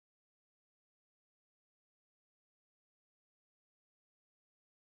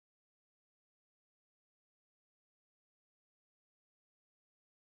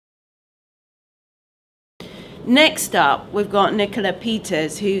Next up, we've got Nichola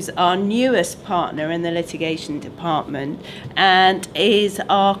Peters, who's our newest partner in the litigation department and is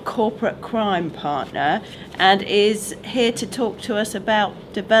our corporate crime partner, and is here to talk to us about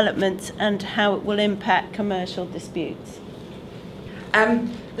developments and how it will impact commercial disputes.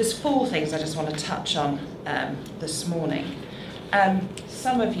 There's four things I just want to touch on this morning.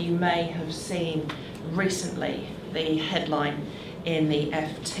 Some of you may have seen recently the headline in the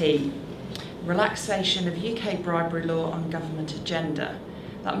FT, relaxation of UK bribery law on government agenda.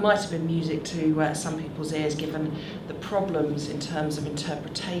 That might have been music to some people's ears, given the problems in terms of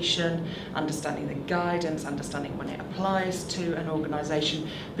interpretation, understanding the guidance, understanding when it applies to an organisation,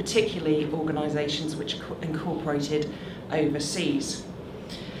 particularly organisations which are incorporated overseas.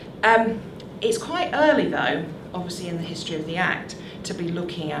 It's quite early though, obviously in the history of the Act, to be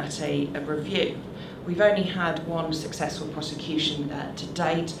looking at a review. We've only had one successful prosecution to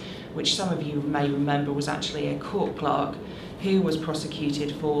date, which some of you may remember was actually a court clerk who was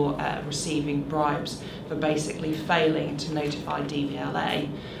prosecuted for receiving bribes for basically failing to notify DVLA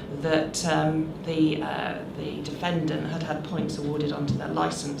that the defendant had points awarded onto their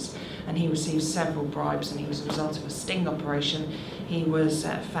licence, and he received several bribes, and he was a result of a sting operation. He was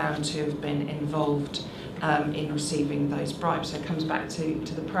found to have been involved in receiving those bribes. So it comes back to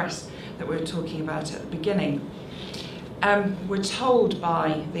the press that we were talking about at the beginning. We're told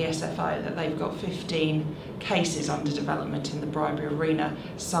by the SFO that they've got 15 cases under development in the bribery arena,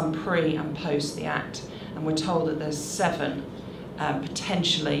 some pre and post the Act, and we're told that there's 7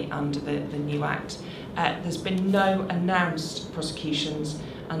 potentially under the new Act. There's been no announced prosecutions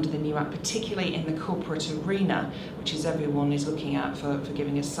under the new Act, particularly in the corporate arena, which is everyone is looking at for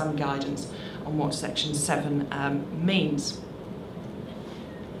giving us some guidance on what Section 7 means.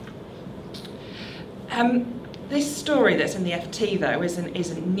 This story that's in the FT, though,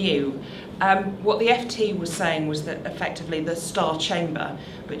 isn't new. What the FT was saying was that effectively the Star Chamber,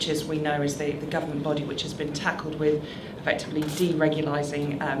 which as we know is the government body which has been tackled with effectively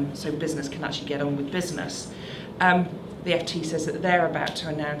deregulating so business can actually get on with business, the FT says that they're about to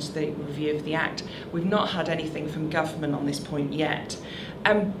announce the review of the Act. We've not had anything from government on this point yet.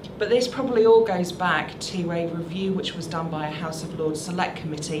 But this probably all goes back to a review which was done by a House of Lords Select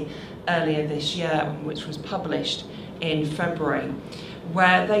Committee earlier this year, which was published in February,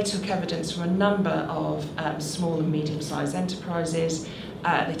 where they took evidence from a number of small and medium-sized enterprises.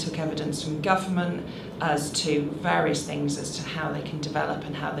 They took evidence from government as to various things as to how they can develop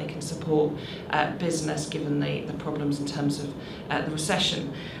and how they can support business given the problems in terms of the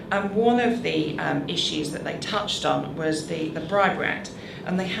recession. And one of the issues that they touched on was the Bribery Act,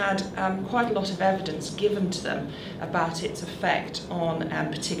 and they had quite a lot of evidence given to them about its effect on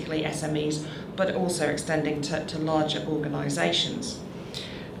particularly SMEs, but also extending to larger organisations.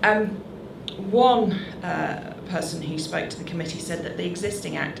 One person who spoke to the committee said that the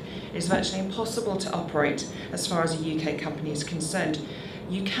existing Act is virtually impossible to operate as far as a UK company is concerned.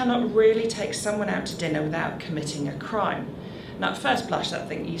 You cannot really take someone out to dinner without committing a crime. Now, at first blush,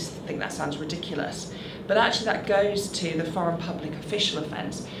 you think that sounds ridiculous, but actually that goes to the foreign public official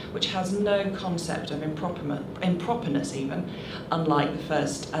offence, which has no concept of improperness even, unlike the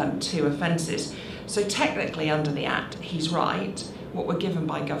first 2 offences. So technically under the Act, he's right. What we're given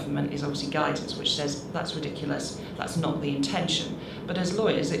by government is obviously guidance which says that's ridiculous, that's not the intention. But as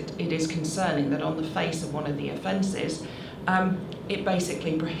lawyers, it is concerning that on the face of one of the offences, it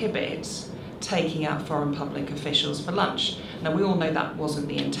basically prohibits taking out foreign public officials for lunch. Now, we all know that wasn't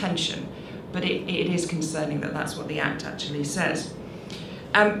the intention, but it is concerning that that's what the Act actually says.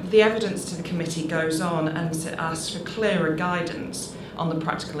 The evidence to the committee goes on and asks for clearer guidance on the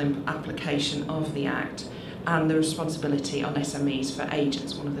practical application of the Act and the responsibility on SMEs for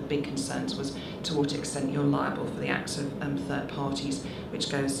agents. One of the big concerns was to what extent you're liable for the acts of third parties,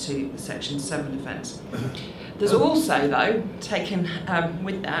 which goes to the Section 7 offence. There's also, though, taken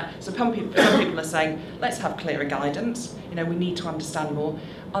with that, so some people are saying, let's have clearer guidance, we need to understand more.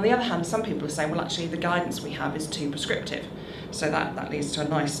 On the other hand, some people are saying, well, actually, the guidance we have is too prescriptive. So that leads to a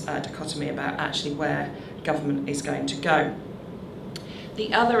nice dichotomy about actually where government is going to go.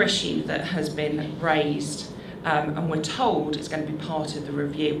 The other issue that has been raised, and we're told it's going to be part of the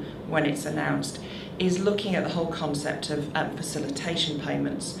review when it's announced, is looking at the whole concept of facilitation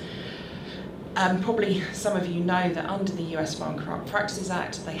payments. Probably some of you know that under the US Foreign Corrupt Practices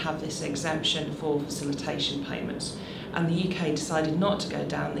Act, they have this exemption for facilitation payments. And the UK decided not to go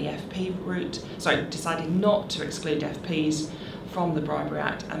down the FP route, decided not to exclude FPs from the Bribery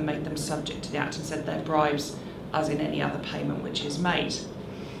Act and make them subject to the Act, and said they're bribes as in any other payment which is made.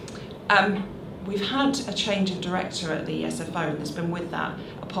 We've had a change of director at the SFO, and there's been with that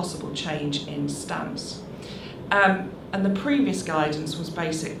a possible change in stance. And the previous guidance was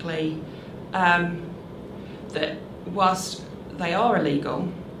basically that whilst they are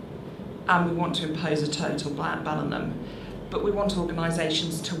illegal and we want to impose a total ban on them, but we want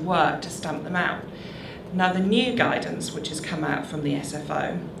organisations to work to stamp them out. Now the new guidance, which has come out from the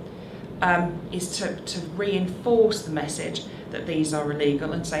SFO, is to reinforce the message that these are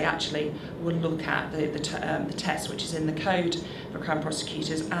illegal and say actually we'll look at the test which is in the Code for Crown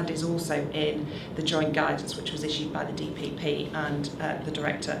Prosecutors and is also in the joint guidance which was issued by the DPP and the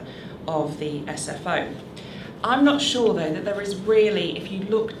Director of the SFO. I'm not sure though that there is really, if you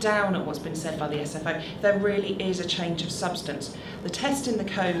look down at what's been said by the SFO, there really is a change of substance. The test in the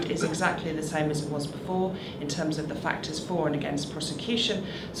Code is exactly the same as it was before in terms of the factors for and against prosecution.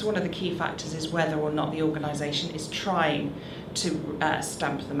 So one of the key factors is whether or not the organisation is trying to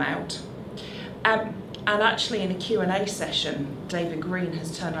stamp them out. And actually in a Q&A session, David Green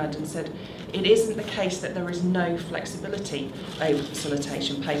has turned around and said it isn't the case that there is no flexibility over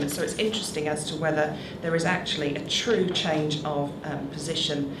facilitation payments. So it's interesting as to whether there is actually a true change of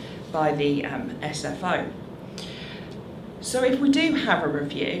position by the SFO. So if we do have a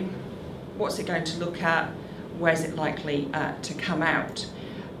review, what's it going to look at? Where's it likely to come out?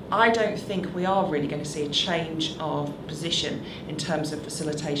 I don't think we are really going to see a change of position in terms of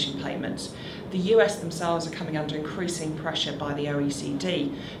facilitation payments. The US themselves are coming under increasing pressure by the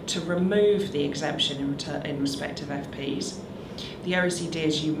OECD to remove the exemption in respect of FPs. The OECD,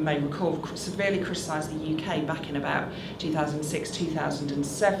 as you may recall, severely criticised the UK back in about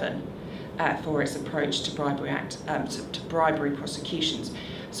 2006-2007 for its approach to Bribery Act, to bribery prosecutions.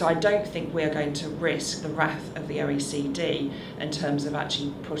 So I don't think we're going to risk the wrath of the OECD in terms of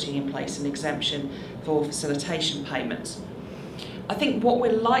actually putting in place an exemption for facilitation payments. I think what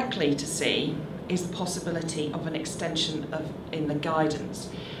we're likely to see is the possibility of an extension in the guidance.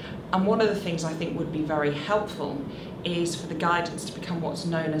 And one of the things I think would be very helpful is for the guidance to become what's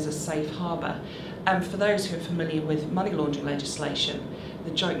known as a safe harbour. And for those who are familiar with money laundering legislation,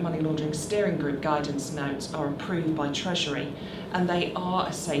 the Joint Money Laundering Steering Group guidance notes are approved by Treasury and they are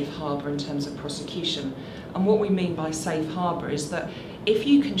a safe harbour in terms of prosecution. And what we mean by safe harbour is that if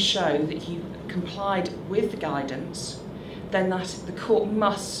you can show that you complied with the guidance, then the court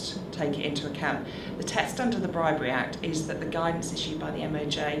must take it into account. The test under the Bribery Act is that the guidance issued by the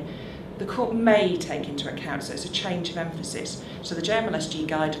MOJ, the court may take into account, so it's a change of emphasis. So the JMLSG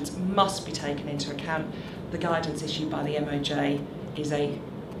guidance must be taken into account. The guidance issued by the MOJ is a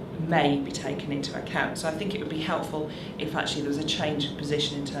may be taken into account. So I think it would be helpful if actually there was a change of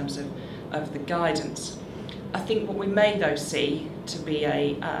position in terms of the guidance. I think what we may though see to be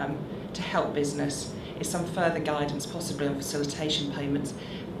to help business is some further guidance possibly on facilitation payments,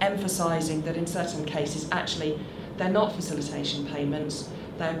 emphasising that in certain cases actually they're not facilitation payments,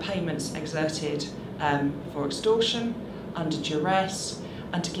 they're payments exerted for extortion, under duress,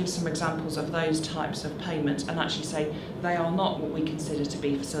 and to give some examples of those types of payments and actually say they are not what we consider to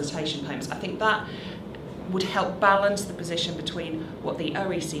be facilitation payments. I think that would help balance the position between what the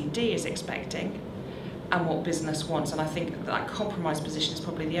OECD is expecting and what business wants, and I think that compromise position is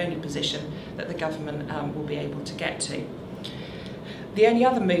probably the only position that the government will be able to get to. The only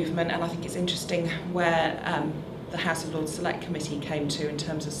other movement, and I think it's interesting where the House of Lords Select Committee came to in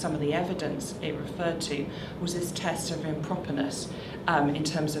terms of some of the evidence it referred to, was this test of improperness in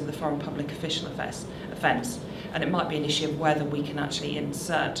terms of the foreign public official offence. And it might be an issue of whether we can actually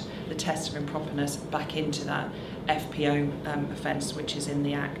insert the test of improperness back into that FPO offence which is in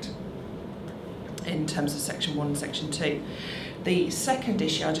the Act in terms of Section 1 and Section 2. The second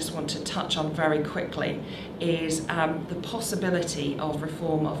issue I just want to touch on very quickly is the possibility of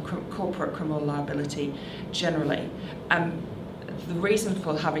reform of corporate criminal liability generally. The reason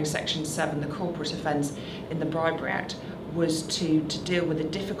for having Section 7, the corporate offence in the Bribery Act, was to deal with the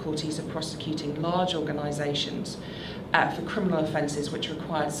difficulties of prosecuting large organisations for criminal offences which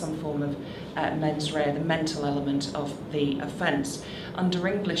required some form of mens rea, the mental element of the offence. Under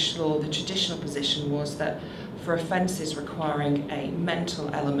English law, the traditional position was that for offences requiring a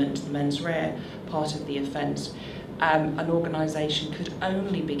mental element, the mens rea part of the offence, an organisation could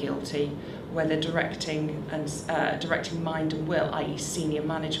only be guilty whether directing mind and will, i.e. senior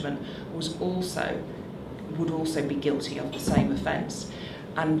management, would also be guilty of the same offence.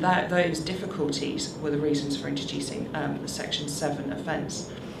 And those difficulties were the reasons for introducing the Section 7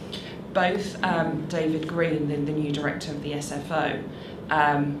 offence. Both David Green, the new director of the SFO,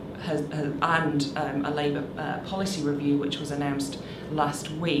 and a Labour policy review which was announced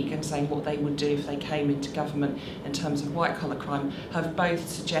last week, and saying what they would do if they came into government in terms of white-collar crime, have both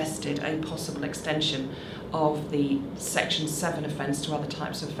suggested a possible extension of the Section 7 offence to other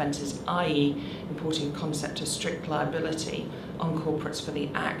types of offences, i.e. importing a concept of strict liability on corporates for the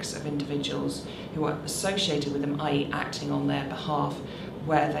acts of individuals who are associated with them, i.e. acting on their behalf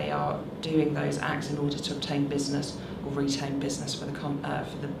where they are doing those acts in order to obtain business or retain business for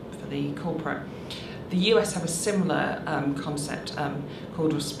the corporate. The US have a similar concept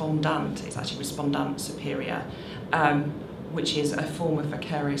called respondent. It's actually respondent superior, which is a form of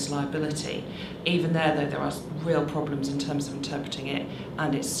vicarious liability. Even there, though, there are real problems in terms of interpreting it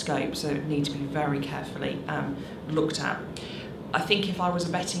and its scope, so it needs to be very carefully looked at. I think if I was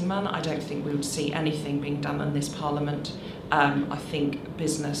a betting man, I don't think we would see anything being done in this Parliament. I think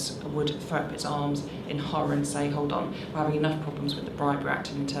business would throw up its arms in horror and say, hold on, we're having enough problems with the Bribery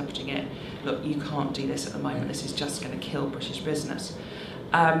Act and interpreting it. Look, you can't do this at the moment. This is just going to kill British business.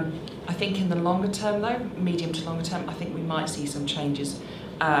 I think in the longer term, though, medium to longer term, I think we might see some changes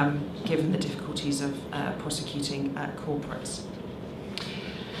given the difficulties of prosecuting corporates.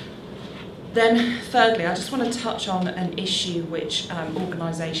 Then, thirdly, I just want to touch on an issue which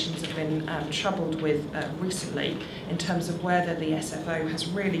organisations have been troubled with recently in terms of whether the SFO has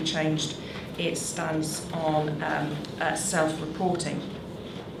really changed its stance on self-reporting.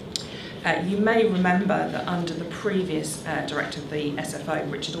 You may remember that under the previous director of the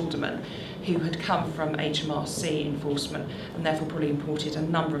SFO, Richard Alderman, who had come from HMRC enforcement and therefore probably imported a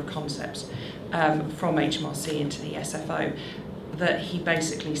number of concepts from HMRC into the SFO, that he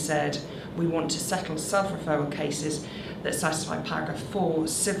basically said, we want to settle self-referral cases that satisfy paragraph 4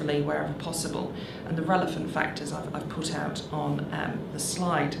 civilly wherever possible, and the relevant factors I've put out on the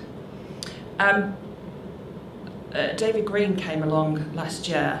slide. David Green came along last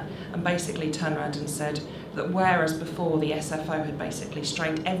year and basically turned around and said that whereas before the SFO had basically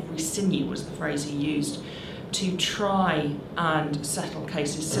strained every sinew, was the phrase he used, to try and settle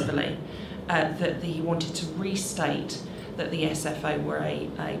cases civilly, that he wanted to restate that the SFO were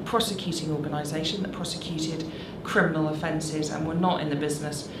a prosecuting organisation that prosecuted criminal offences and were not in the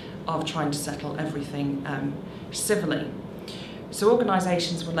business of trying to settle everything civilly. So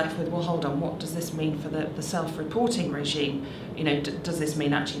organisations were left with, well, hold on, what does this mean for the self-reporting regime? You know, does this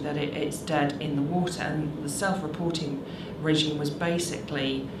mean actually that it's dead in the water? And the self-reporting regime was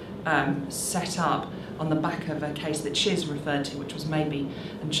basically set up on the back of a case that Chiz referred to, which was Maybe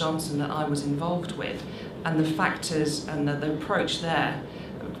and Johnson, that I was involved with. And the factors and the approach there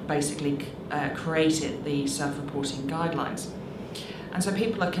basically created the self-reporting guidelines. And so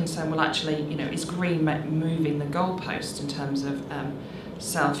people are concerned, well, actually, you know, is Green moving the goalpost in terms of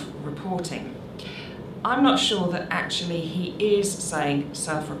self-reporting? I'm not sure that actually he is saying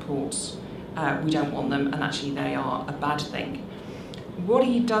self-reports, we don't want them, and actually they are a bad thing. What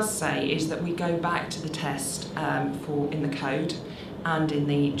he does say is that we go back to the test in the code and in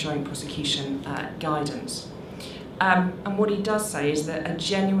the joint prosecution guidance. And what he does say is that a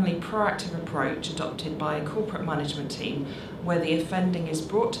genuinely proactive approach adopted by a corporate management team where the offending is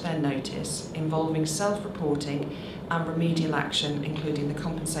brought to their notice, involving self-reporting and remedial action, including the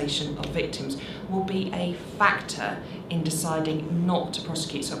compensation of victims, will be a factor in deciding not to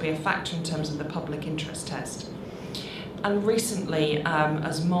prosecute. So it'll be a factor in terms of the public interest test. And recently,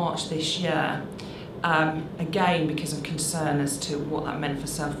 as March this year, again because of concern as to what that meant for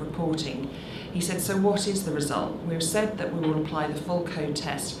self-reporting, he said, so what is the result? We've said that we will apply the full code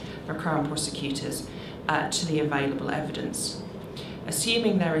test for Crown prosecutors to the available evidence.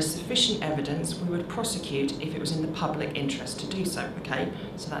 Assuming there is sufficient evidence, we would prosecute if it was in the public interest to do so. Okay,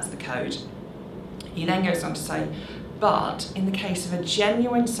 so that's the code. He then goes on to say, but in the case of a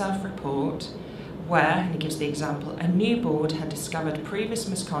genuine self-report, where, and he gives the example, a new board had discovered previous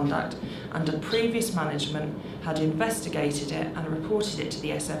misconduct under previous management, had investigated it and reported it to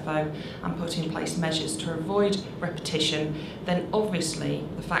the SFO and put in place measures to avoid repetition, then obviously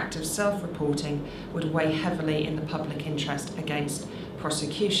the fact of self-reporting would weigh heavily in the public interest against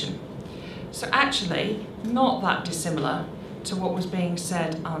prosecution. So actually, not that dissimilar to what was being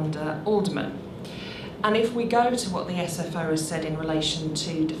said under Alderman. And if we go to what the SFO has said in relation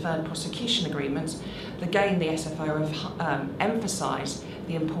to deferred prosecution agreements, again the SFO have emphasised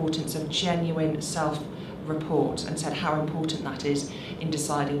the importance of genuine self-report and said how important that is in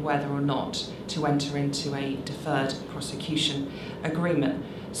deciding whether or not to enter into a deferred prosecution agreement.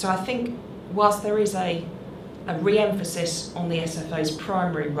 So I think whilst there is a re-emphasis on the SFO's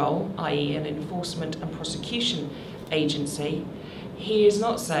primary role, i.e. an enforcement and prosecution agency, he is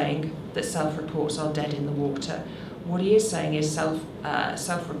not saying that self-reports are dead in the water. What he is saying is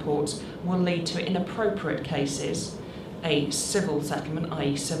self-reports will lead to, in appropriate cases, a civil settlement,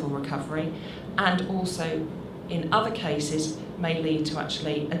 i.e. civil recovery, and also in other cases may lead to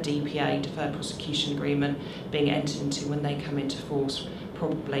actually a DPA, deferred prosecution agreement, being entered into when they come into force,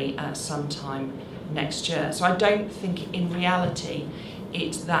 probably sometime next year. So I don't think in reality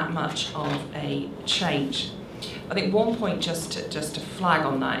it's that much of a change. I think one point just to flag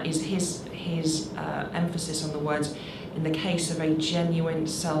on that is his emphasis on the words "in the case of a genuine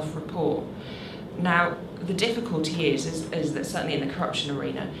self-report." Now, the difficulty is that certainly in the corruption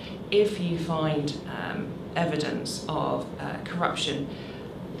arena, if you find evidence of corruption,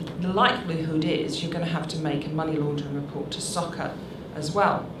 the likelihood is you're going to have to make a money laundering report to SOCA as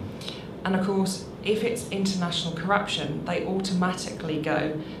well. And of course, if it's international corruption, they automatically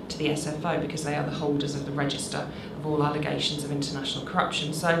go to the SFO because they are the holders of the register of all allegations of international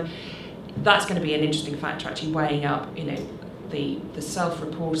corruption. So that's going to be an interesting factor, actually weighing up, the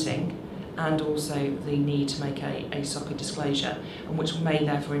self-reporting and also the need to make a SOCA disclosure, and which may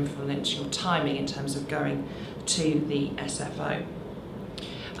therefore influence your timing in terms of going to the SFO.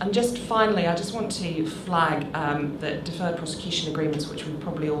 And just finally, I just want to flag that deferred prosecution agreements, which we've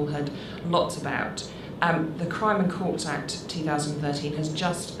probably all heard lots about. The Crime and Courts Act 2013 has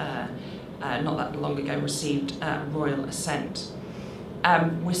just, not that long ago, received royal assent.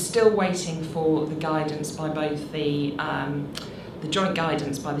 We're still waiting for the guidance by both the joint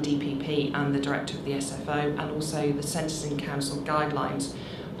guidance by the DPP and the Director of the SFO, and also the Sentencing Council guidelines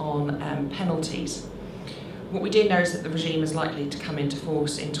on penalties. What we do know is that the regime is likely to come into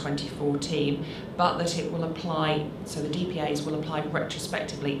force in 2014, but that it will apply, so the DPAs will apply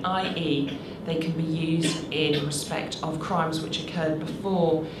retrospectively, i.e. they can be used in respect of crimes which occurred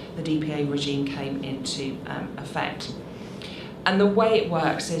before the DPA regime came into effect. And the way it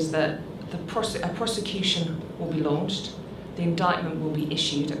works is that a prosecution will be launched, the indictment will be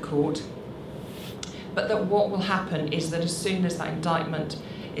issued at court, but that what will happen is that as soon as that indictment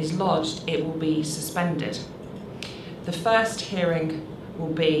is lodged, it will be suspended. The first hearing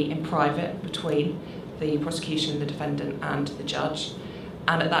will be in private between the prosecution, the defendant and the judge,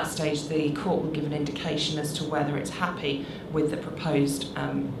 and at that stage the court will give an indication as to whether it's happy with the proposed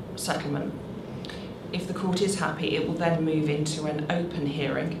settlement. If the court is happy, it will then move into an open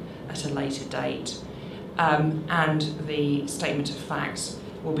hearing at a later date, and the statement of facts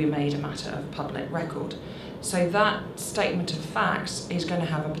will be made a matter of public record. So that statement of facts is going to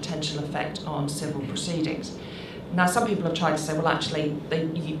have a potential effect on civil proceedings. Now, some people have tried to say, well, actually,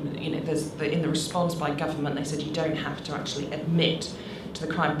 in the response by government, they said you don't have to actually admit to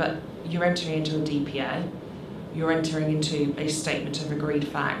the crime, but you're entering into a DPA, you're entering into a statement of agreed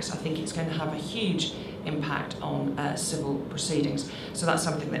facts. I think it's going to have a huge impact on civil proceedings. So that's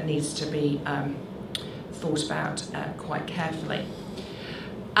something that needs to be thought about quite carefully.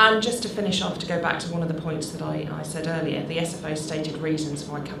 And just to finish off, to go back to one of the points that I said earlier, the SFO stated reasons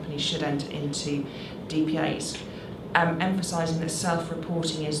why companies should enter into DPAs, emphasising that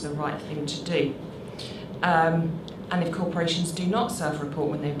self-reporting is the right thing to do. And if corporations do not self-report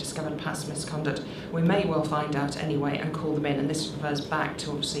when they've discovered past misconduct, we may well find out anyway and call them in. And this refers back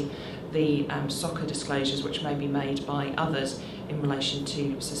to, obviously, the SOCA disclosures which may be made by others in relation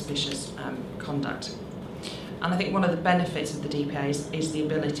to suspicious conduct. And I think one of the benefits of the DPAs is the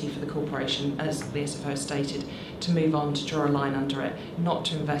ability for the corporation, as the SFO stated, to move on, to draw a line under it, not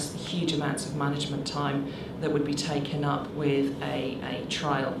to invest huge amounts of management time that would be taken up with a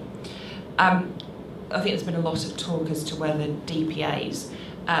trial. I think there's been a lot of talk as to whether DPAs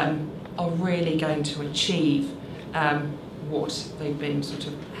are really going to achieve what they've been sort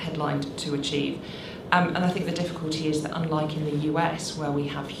of headlined to achieve. And I think the difficulty is that, unlike in the US, where we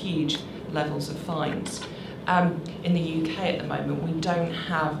have huge levels of fines, in the UK at the moment we don't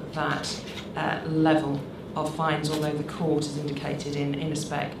have that level of fines, although the court has indicated in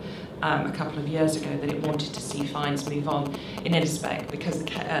Innospec a couple of years ago that it wanted to see fines move on in Innospec because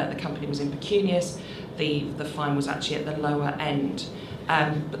the company was impecunious. The fine was actually at the lower end,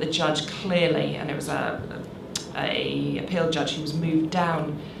 but the judge clearly, and it was a appeal judge who was moved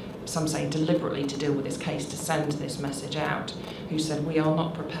down, some say deliberately, to deal with this case, to send this message out, who said we are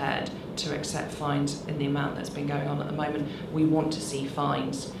not prepared to accept fines in the amount that's been going on at the moment. We want to see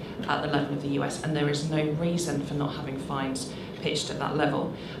fines at the level of the US, and there is no reason for not having fines pitched at that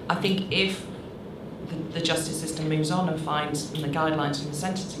level. I think if the justice system moves on and fines and the guidelines from the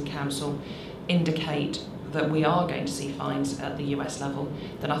Sentencing Council indicate that we are going to see fines at the US level,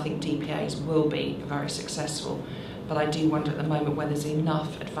 then I think DPAs will be very successful. But I do wonder at the moment whether there's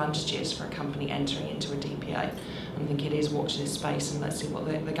enough advantages for a company entering into a DPA. I think it is watch this space and let's see what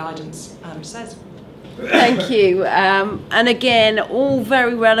the guidance says. Thank you. And again, all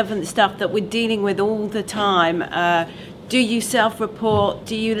very relevant stuff that we're dealing with all the time. Do you self-report?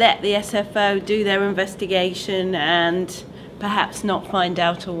 Do you let the SFO do their investigation and perhaps not find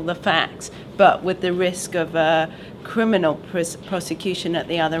out all the facts, but with the risk of a criminal prosecution at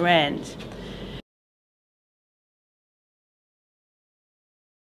the other end?